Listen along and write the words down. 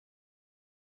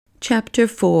Chapter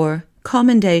 4.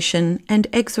 Commendation and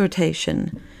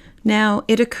Exhortation. Now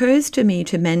it occurs to me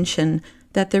to mention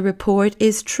that the report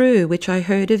is true which I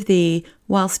heard of thee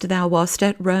whilst thou wast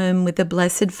at Rome with the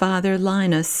blessed Father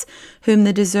Linus, whom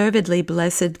the deservedly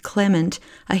blessed Clement,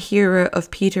 a hearer of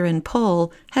Peter and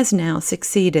Paul, has now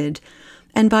succeeded.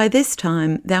 And by this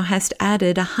time thou hast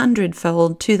added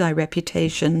 100-fold to thy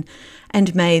reputation,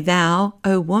 and may thou,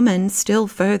 O woman, still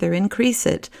further increase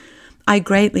it. I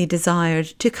greatly desired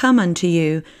to come unto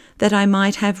you, that I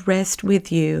might have rest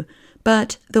with you,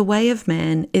 but the way of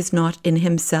man is not in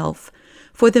himself.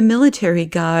 For the military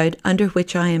guard under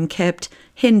which I am kept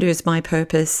hinders my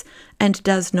purpose, and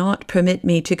does not permit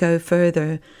me to go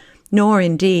further. Nor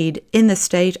indeed, in the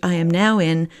state I am now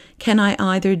in, can I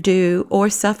either do or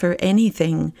suffer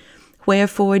anything.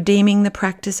 Wherefore, deeming the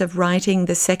practice of writing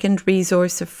the second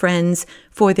resource of friends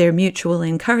for their mutual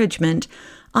encouragement,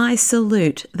 I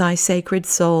salute thy sacred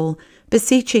soul,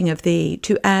 beseeching of thee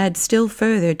to add still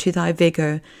further to thy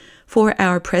vigour. For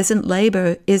our present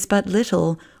labour is but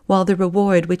little, while the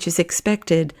reward which is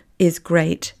expected is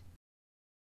great.